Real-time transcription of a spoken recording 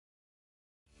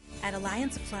At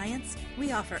Alliance Appliance,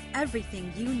 we offer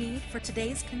everything you need for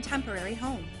today's contemporary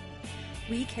home.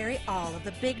 We carry all of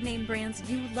the big name brands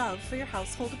you love for your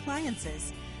household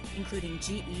appliances, including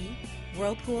GE,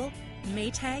 Whirlpool,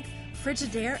 Maytag,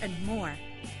 Frigidaire, and more.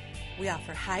 We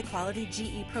offer high-quality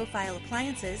GE profile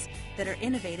appliances that are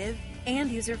innovative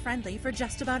and user-friendly for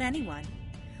just about anyone.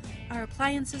 Our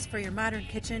appliances for your modern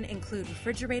kitchen include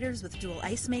refrigerators with dual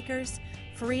ice makers,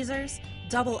 freezers,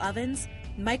 double ovens,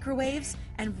 microwaves,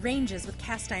 and ranges with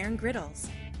cast iron griddles.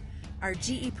 Our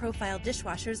GE profile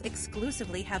dishwashers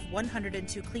exclusively have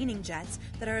 102 cleaning jets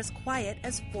that are as quiet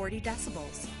as 40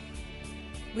 decibels.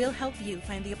 We'll help you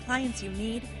find the appliance you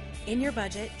need in your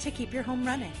budget to keep your home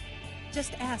running.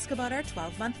 Just ask about our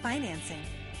 12-month financing.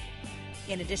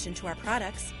 In addition to our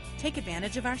products, take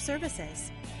advantage of our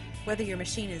services. Whether your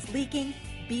machine is leaking,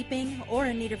 beeping, or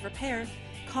in need of repair,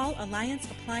 call Alliance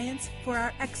Appliance for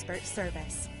our expert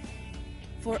service.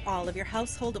 For all of your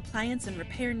household appliance and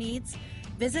repair needs,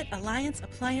 visit Alliance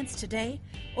Appliance today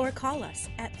or call us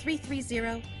at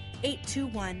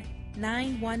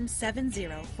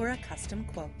 330-821-9170 for a custom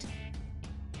quote.